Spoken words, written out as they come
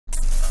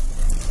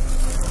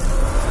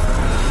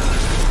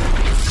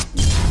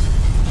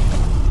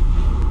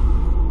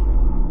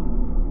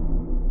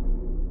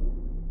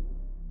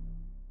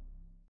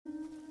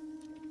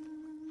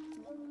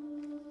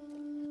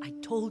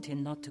told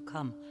him not to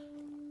come.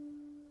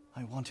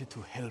 I wanted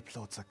to help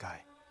Lord Sakai.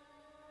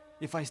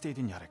 If I stayed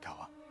in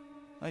Yarikawa,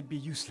 I'd be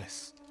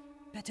useless.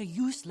 Better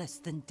useless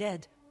than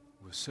dead.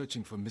 We're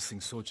searching for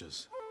missing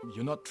soldiers.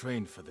 You're not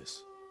trained for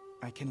this.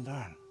 I can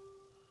learn.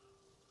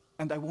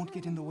 And I won't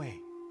get in the way.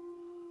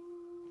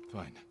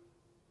 Fine.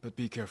 But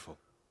be careful.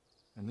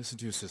 And listen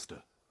to your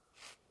sister.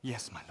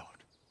 Yes, my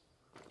lord.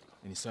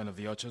 Any sign of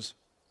the archers?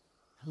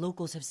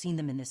 Locals have seen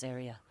them in this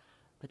area,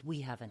 but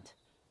we haven't.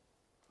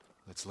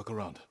 Let's look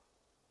around.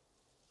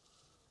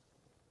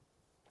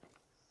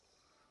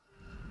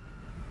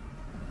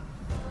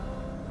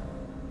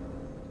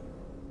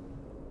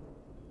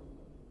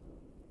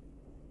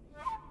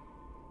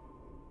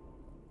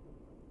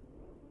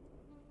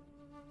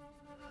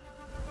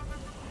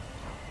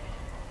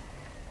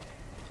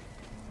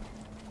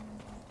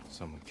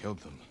 Someone killed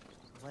them.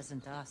 It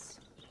wasn't us.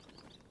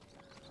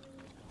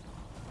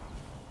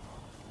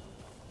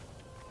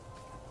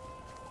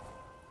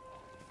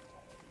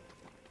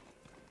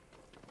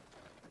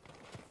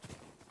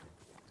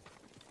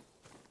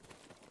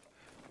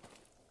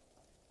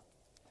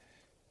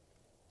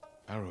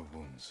 Arrow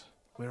wounds.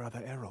 Where are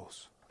the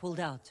arrows? Pulled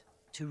out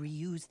to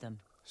reuse them.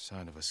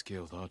 Sign of a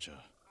skilled archer.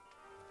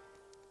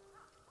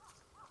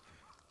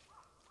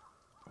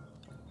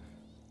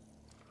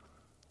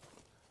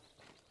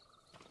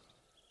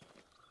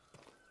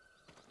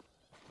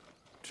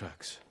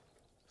 Tracks.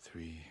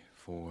 3,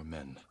 4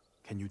 men.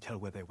 Can you tell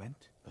where they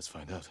went? Let's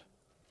find out.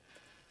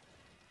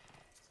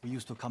 We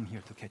used to come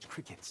here to catch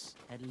crickets.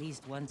 At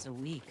least once a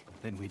week.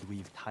 Then we'd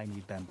weave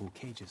tiny bamboo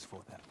cages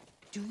for them.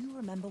 Do you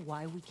remember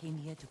why we came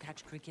here to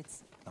catch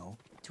crickets? No?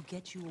 To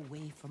get you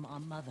away from our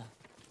mother.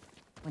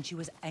 When she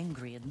was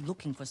angry and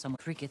looking for some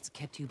crickets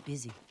kept you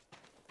busy.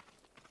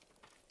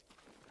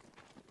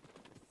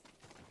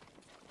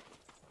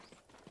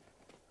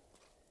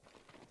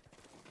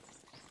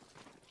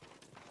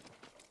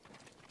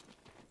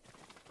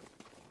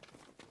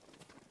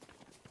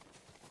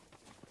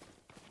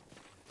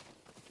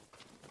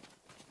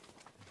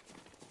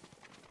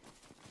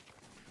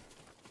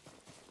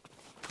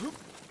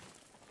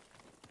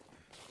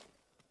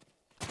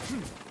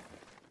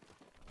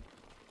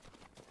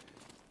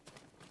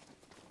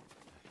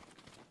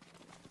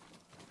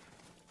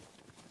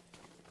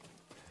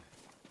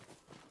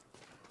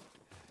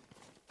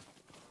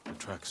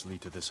 The tracks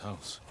lead to this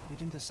house.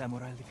 Didn't the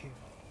samurai live here?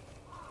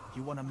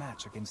 You won a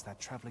match against that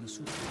traveling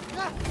suit.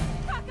 Oh,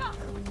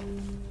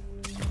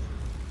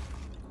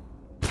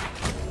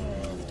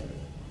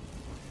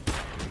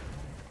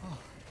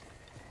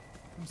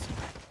 I'm sorry.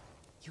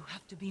 You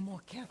have to be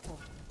more careful.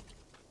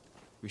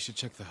 We should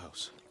check the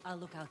house. I'll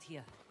look out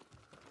here.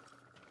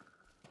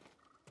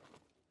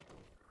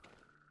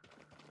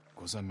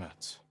 Gozan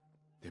mats.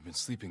 They've been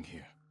sleeping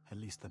here. At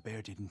least the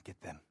bear didn't get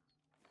them.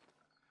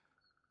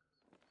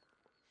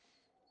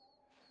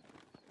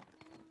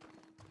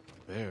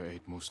 The bear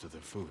ate most of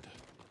their food.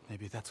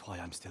 Maybe that's why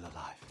I'm still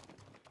alive.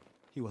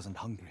 He wasn't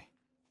hungry.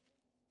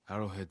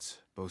 Arrowheads,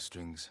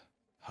 bowstrings,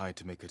 hide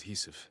to make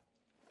adhesive.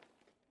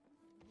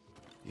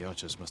 The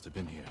archers must have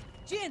been here.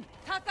 Jin!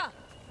 Taka!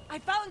 I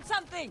found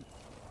something!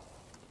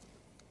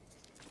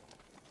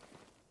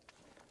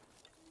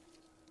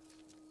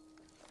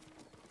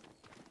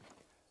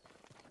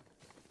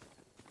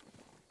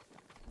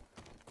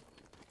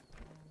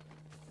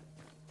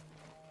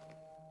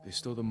 They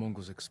stole the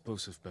Mongols'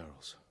 explosive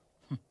barrels.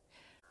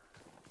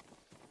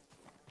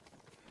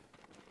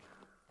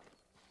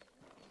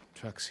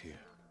 Tracks here.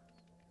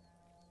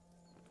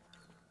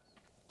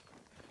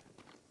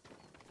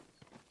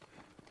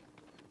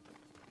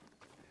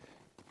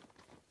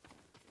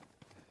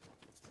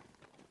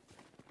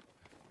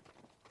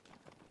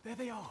 There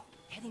they are.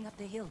 Heading up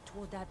the hill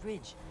toward that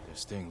ridge. They're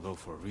staying low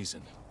for a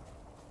reason.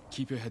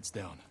 Keep your heads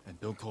down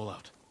and don't call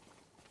out.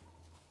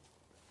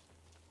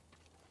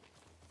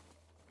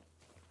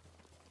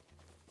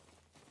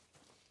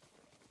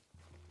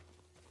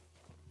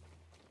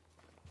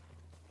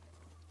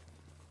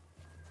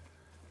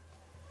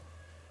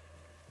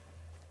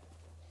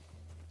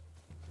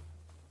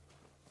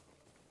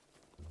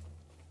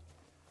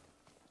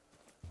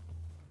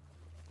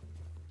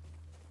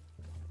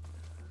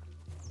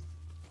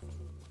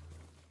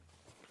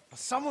 A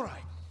samurai!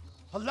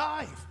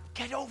 Alive!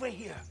 Get over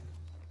here!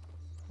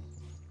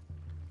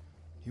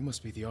 You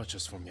must be the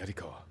archers from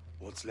Yarikawa.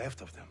 What's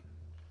left of them?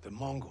 The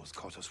Mongols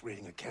caught us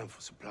raiding a camp for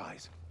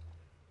supplies.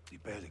 We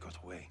barely got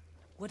away.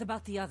 What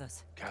about the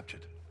others?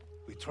 Captured.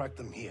 We tracked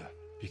them here.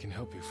 We can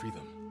help you free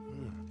them.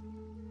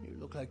 You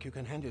look like you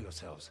can handle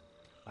yourselves.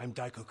 I'm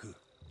Daikoku.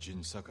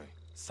 Jin Sakai.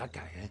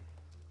 Sakai, eh?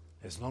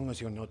 As long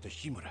as you're not the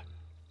Shimura.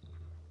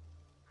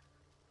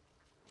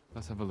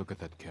 Let's have a look at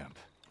that camp.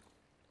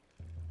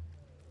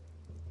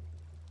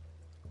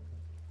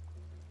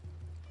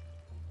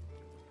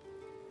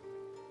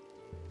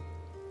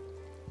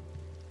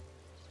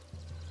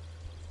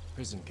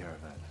 Prison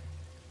caravan.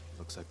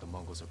 Looks like the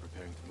Mongols are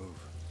preparing to move.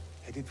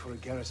 Headed for a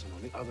garrison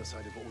on the other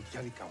side of Old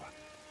Yarikawa.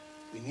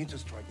 We need to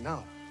strike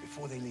now,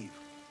 before they leave.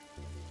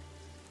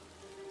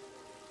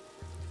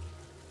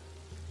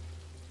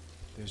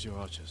 There's your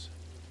archers.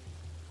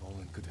 all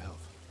in good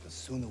health. The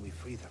sooner we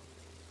free them,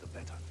 the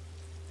better.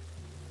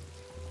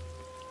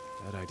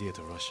 Bad idea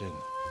to rush in.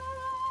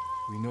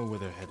 We know where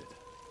they're headed.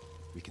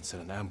 We can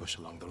set an ambush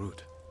along the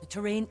route. The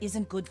terrain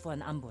isn't good for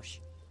an ambush.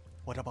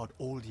 What about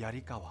old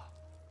Yarikawa?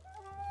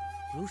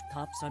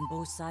 Rooftops on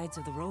both sides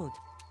of the road.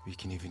 We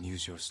can even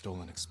use your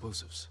stolen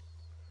explosives.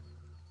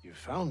 You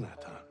found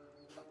that, huh?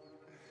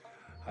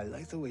 I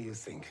like the way you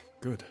think.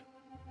 Good.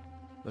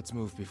 Let's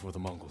move before the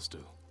Mongols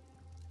do.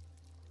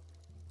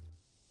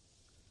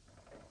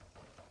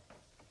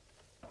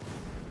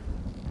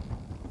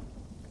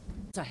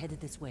 Are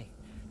headed this way.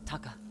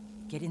 Taka,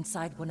 get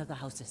inside one of the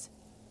houses.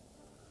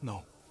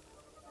 No.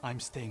 I'm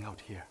staying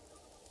out here.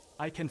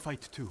 I can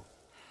fight too.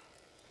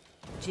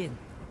 Jin,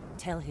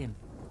 tell him.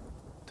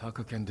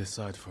 Taka can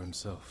decide for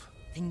himself.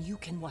 Then you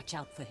can watch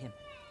out for him.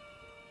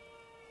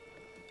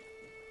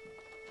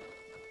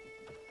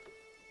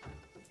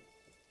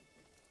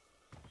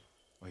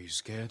 Are you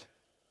scared?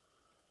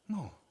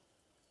 No.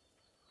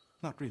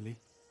 Not really.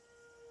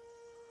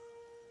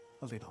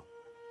 A little.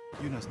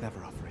 Yuna's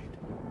never afraid.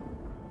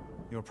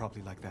 You're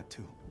probably like that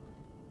too.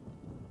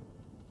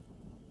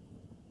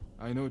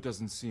 I know it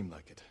doesn't seem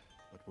like it,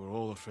 but we're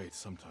all afraid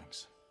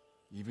sometimes.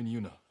 Even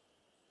Yuna.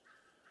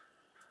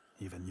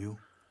 Even you?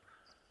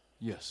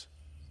 Yes.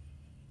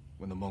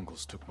 When the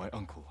Mongols took my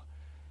uncle,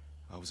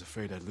 I was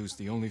afraid I'd lose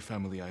the only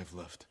family I have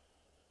left.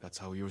 That's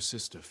how your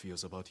sister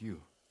feels about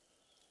you.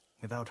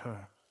 Without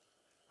her,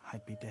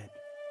 I'd be dead.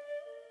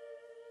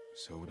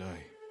 So would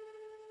I.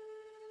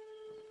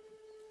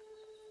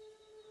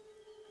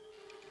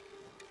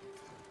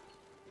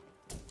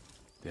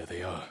 There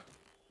they are.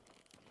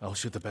 I'll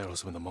shoot the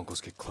barrels when the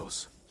Mongols get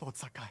close. Lord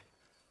Sakai,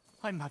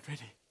 I'm not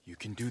ready. You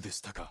can do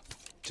this, Taka.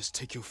 Just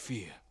take your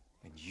fear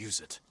and use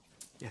it.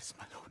 Yes,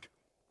 my lord.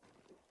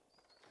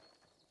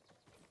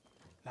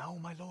 Now,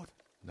 my lord?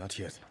 Not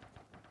yet.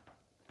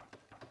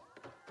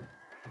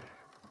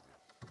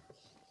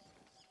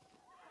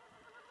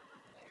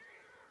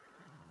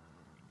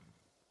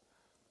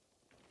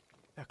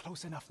 They're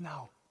close enough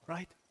now,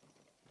 right?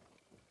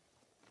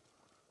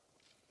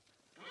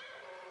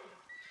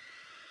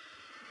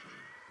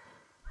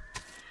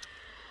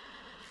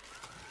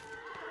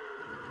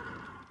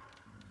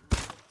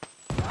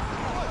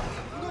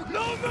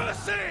 No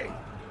mercy!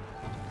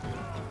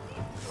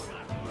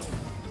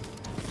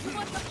 You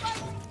want to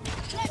fight?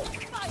 Let's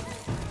fight!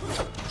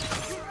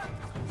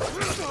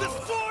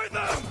 Destroy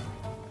them!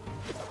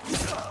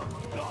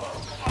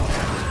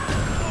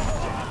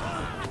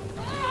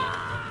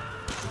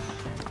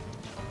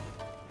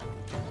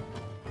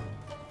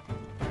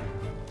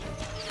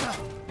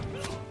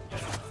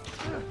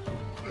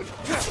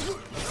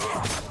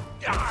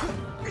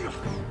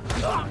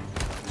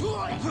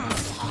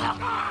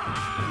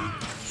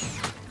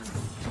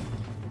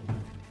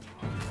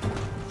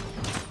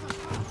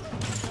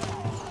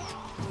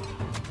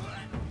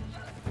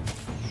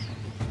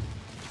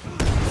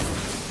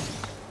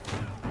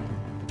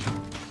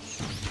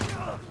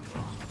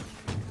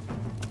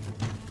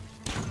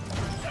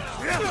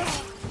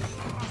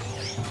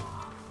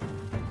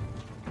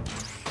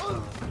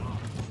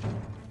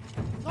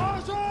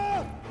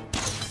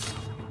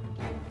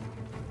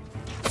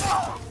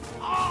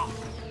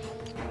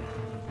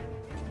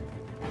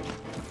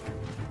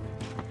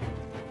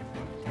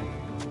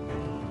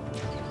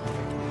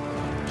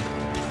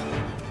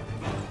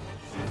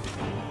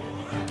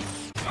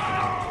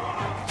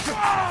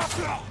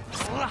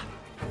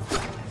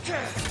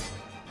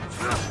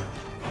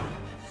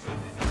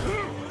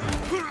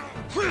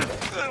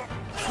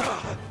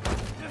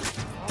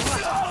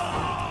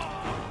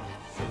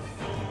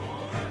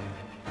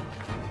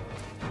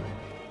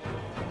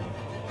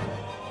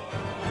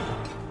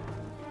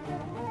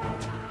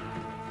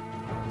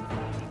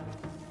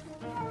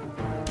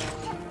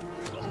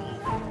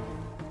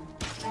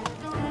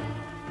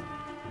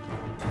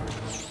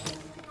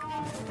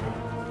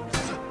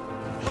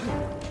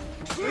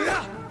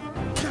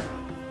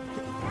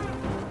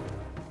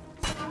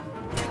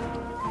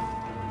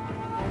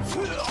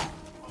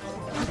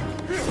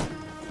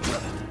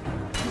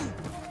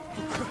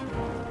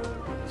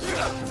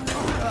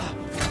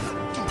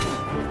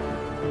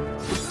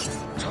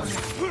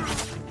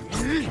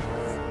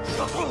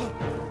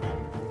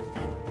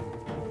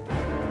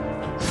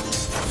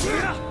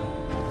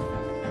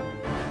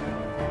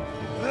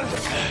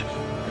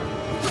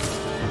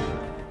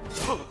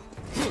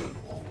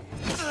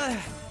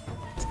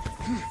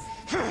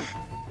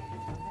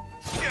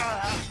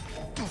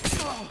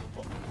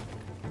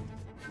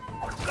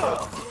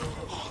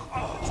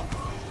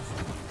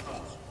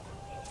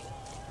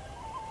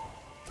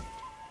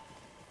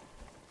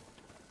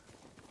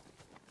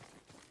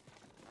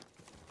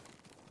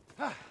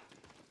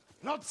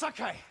 Lord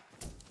Sakai!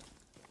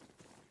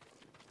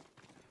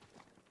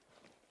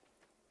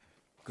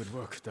 Good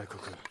work,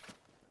 Daikoku.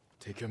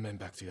 Take your men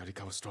back to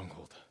Yarikawa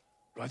stronghold.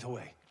 Right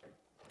away.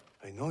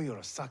 I know you're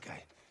a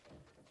Sakai,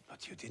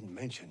 but you didn't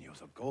mention you're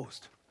a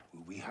ghost.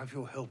 Will we have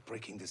your help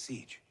breaking the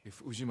siege?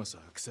 If Ujimasa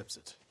accepts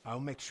it. I'll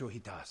make sure he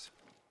does.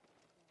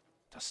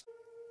 Just...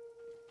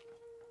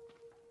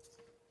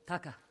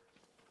 Taka,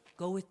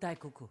 go with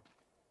Daikoku.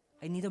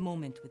 I need a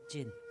moment with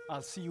Jin.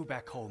 I'll see you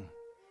back home.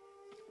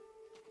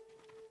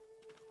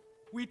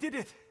 We did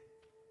it!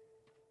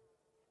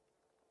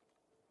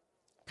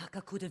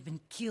 Taka could have been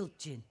killed,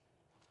 Jin.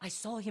 I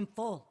saw him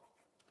fall.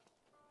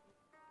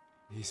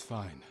 He's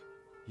fine.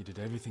 He did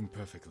everything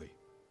perfectly.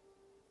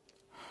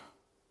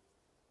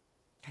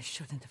 I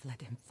shouldn't have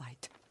let him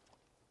fight.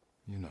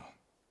 You know.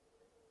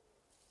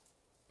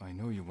 I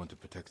know you want to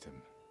protect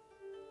him,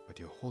 but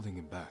you're holding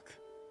him back.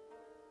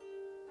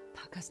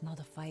 Taka's not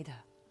a fighter.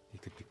 He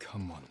could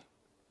become one.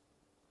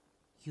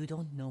 You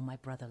don't know my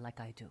brother like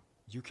I do.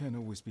 You can't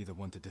always be the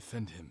one to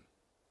defend him.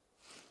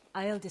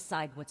 I'll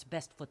decide what's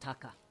best for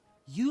Taka.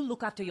 You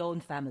look after your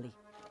own family.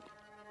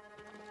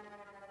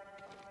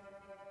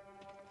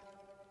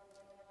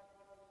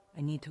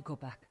 I need to go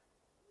back.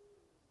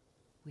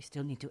 We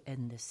still need to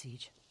end this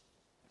siege.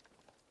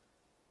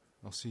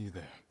 I'll see you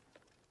there.